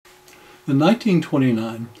In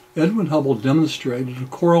 1929, Edwin Hubble demonstrated a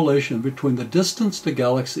correlation between the distance to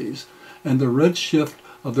galaxies and the redshift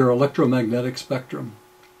of their electromagnetic spectrum.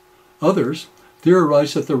 Others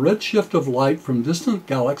theorized that the redshift of light from distant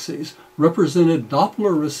galaxies represented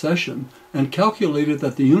Doppler recession and calculated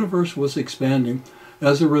that the universe was expanding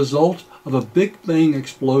as a result of a Big Bang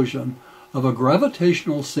explosion of a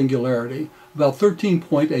gravitational singularity about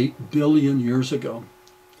 13.8 billion years ago.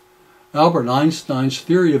 Albert Einstein's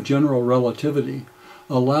theory of general relativity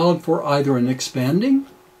allowed for either an expanding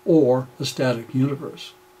or a static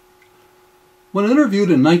universe. When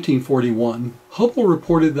interviewed in 1941, Hubble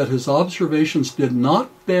reported that his observations did not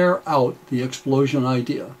bear out the explosion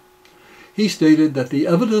idea. He stated that the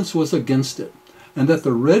evidence was against it, and that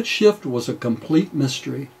the redshift was a complete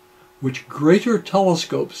mystery, which greater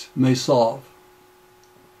telescopes may solve.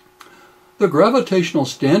 The gravitational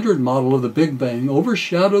standard model of the Big Bang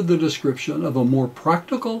overshadowed the description of a more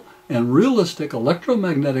practical and realistic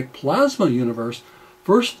electromagnetic plasma universe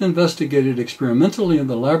first investigated experimentally in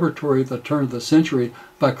the laboratory at the turn of the century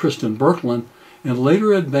by Kristen Birkeland and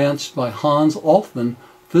later advanced by Hans Altmann,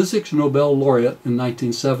 Physics Nobel laureate in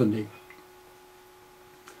 1970.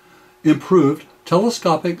 Improved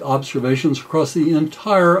telescopic observations across the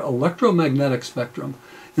entire electromagnetic spectrum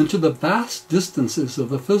into the vast distances of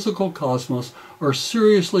the physical cosmos are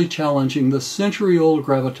seriously challenging the century-old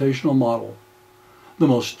gravitational model. The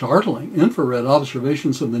most startling infrared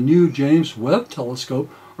observations of the new James Webb Telescope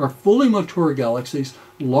are fully mature galaxies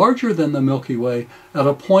larger than the Milky Way at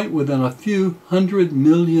a point within a few 100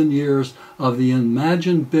 million years of the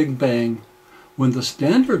imagined Big Bang, when the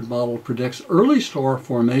standard model predicts early star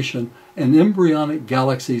formation and embryonic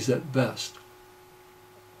galaxies at best.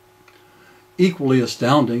 Equally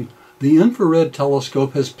astounding, the infrared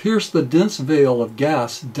telescope has pierced the dense veil of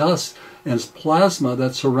gas, dust, and plasma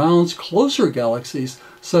that surrounds closer galaxies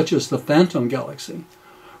such as the Phantom Galaxy,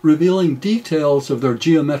 revealing details of their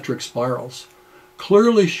geometric spirals.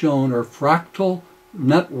 Clearly shown are fractal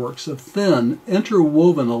networks of thin,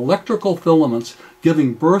 interwoven electrical filaments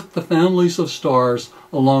giving birth to families of stars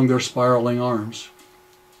along their spiraling arms.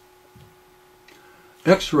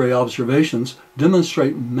 X-ray observations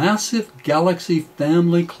demonstrate massive galaxy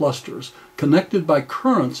family clusters connected by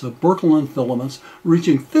currents of Birkeland filaments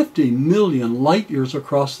reaching 50 million light-years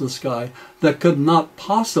across the sky that could not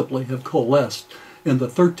possibly have coalesced in the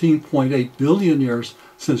 13.8 billion years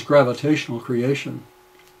since gravitational creation.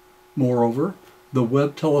 Moreover, the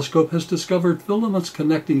Webb telescope has discovered filaments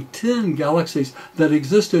connecting 10 galaxies that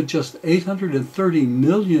existed just 830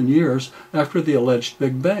 million years after the alleged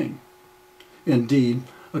Big Bang. Indeed,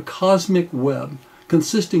 a cosmic web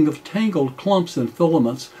consisting of tangled clumps and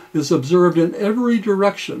filaments is observed in every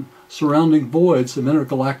direction surrounding voids of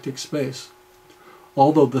intergalactic space.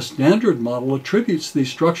 Although the standard model attributes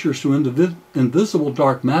these structures to invisible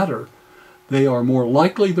dark matter, they are more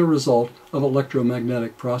likely the result of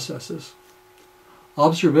electromagnetic processes.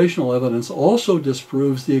 Observational evidence also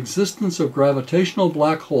disproves the existence of gravitational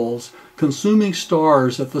black holes consuming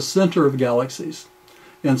stars at the center of galaxies.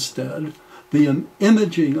 Instead, the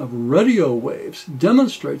imaging of radio waves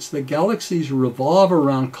demonstrates that galaxies revolve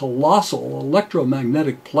around colossal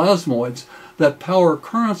electromagnetic plasmoids that power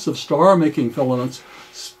currents of star-making filaments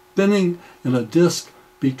spinning in a disk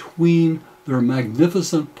between their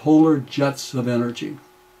magnificent polar jets of energy.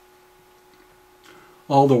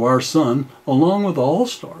 Although our Sun, along with all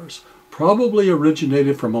stars, probably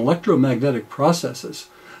originated from electromagnetic processes,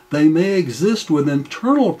 they may exist with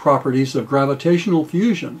internal properties of gravitational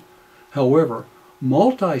fusion. However,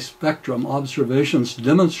 multi-spectrum observations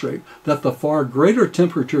demonstrate that the far greater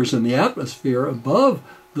temperatures in the atmosphere above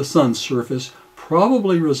the Sun's surface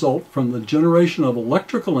probably result from the generation of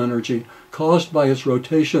electrical energy caused by its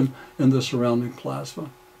rotation in the surrounding plasma.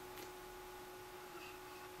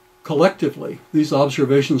 Collectively, these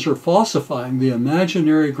observations are falsifying the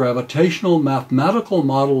imaginary gravitational mathematical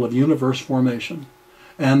model of universe formation,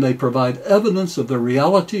 and they provide evidence of the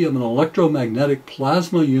reality of an electromagnetic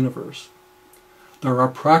plasma universe. There are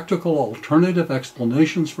practical alternative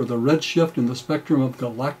explanations for the redshift in the spectrum of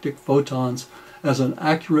galactic photons as an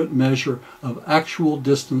accurate measure of actual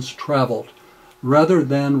distance traveled, rather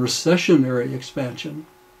than recessionary expansion,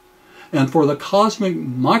 and for the cosmic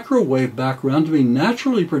microwave background to be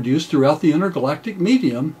naturally produced throughout the intergalactic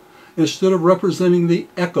medium instead of representing the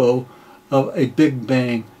echo of a Big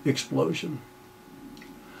Bang explosion.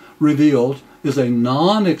 Revealed is a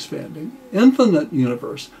non-expanding, infinite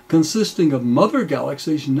universe consisting of mother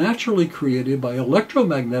galaxies naturally created by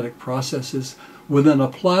electromagnetic processes within a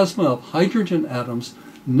plasma of hydrogen atoms,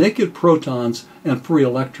 naked protons, and free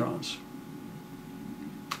electrons.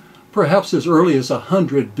 Perhaps as early as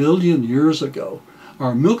 100 billion years ago,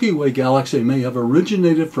 our Milky Way galaxy may have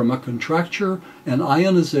originated from a contracture and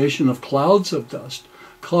ionization of clouds of dust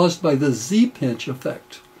caused by the Z-pinch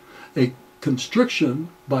effect, a constriction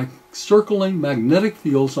by circling magnetic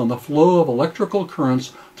fields on the flow of electrical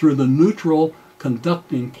currents through the neutral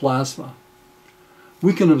conducting plasma.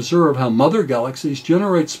 We can observe how mother galaxies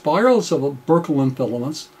generate spirals of Birkeland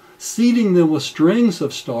filaments, seeding them with strings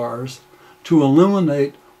of stars to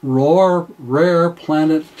illuminate rare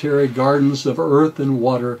planetary gardens of earth and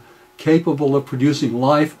water capable of producing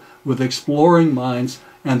life with exploring minds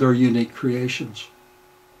and their unique creations.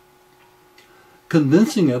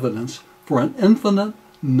 Convincing evidence for an infinite,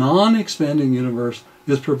 non-expanding universe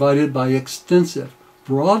is provided by extensive,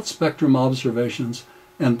 broad-spectrum observations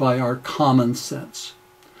and by our common sense,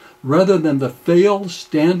 rather than the failed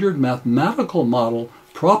standard mathematical model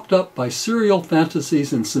propped up by serial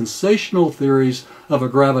fantasies and sensational theories of a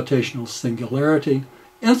gravitational singularity,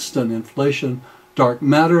 instant inflation, dark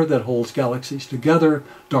matter that holds galaxies together,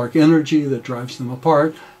 dark energy that drives them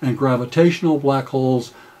apart, and gravitational black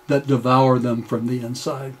holes that devour them from the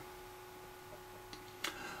inside.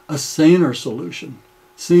 A saner solution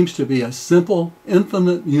seems to be a simple,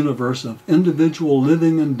 infinite universe of individual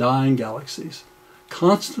living and dying galaxies,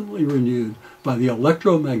 constantly renewed by the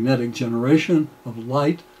electromagnetic generation of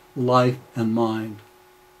light, life, and mind.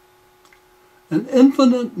 An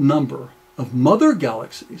infinite number of mother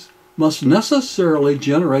galaxies must necessarily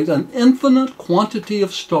generate an infinite quantity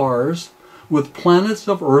of stars with planets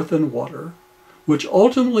of earth and water, which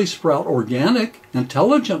ultimately sprout organic,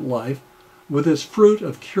 intelligent life with its fruit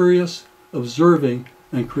of curious, observing,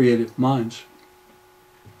 and creative minds.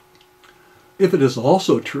 If it is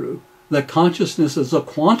also true that consciousness is a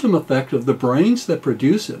quantum effect of the brains that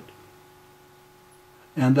produce it,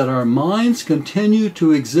 and that our minds continue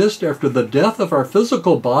to exist after the death of our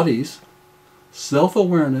physical bodies,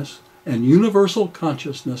 self-awareness and universal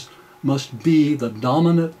consciousness must be the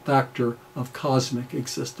dominant factor of cosmic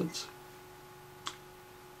existence.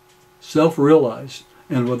 Self-realized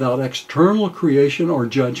and without external creation or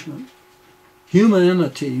judgment,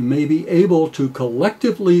 humanity may be able to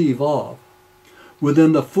collectively evolve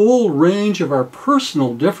within the full range of our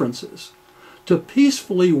personal differences to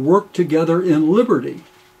peacefully work together in liberty,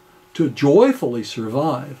 to joyfully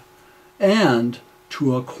survive, and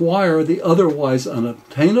to acquire the otherwise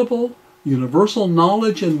unobtainable universal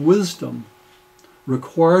knowledge and wisdom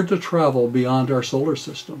required to travel beyond our solar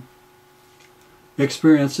system.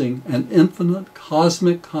 Experiencing an infinite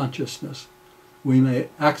cosmic consciousness, we may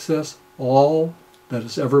access all that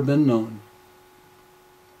has ever been known.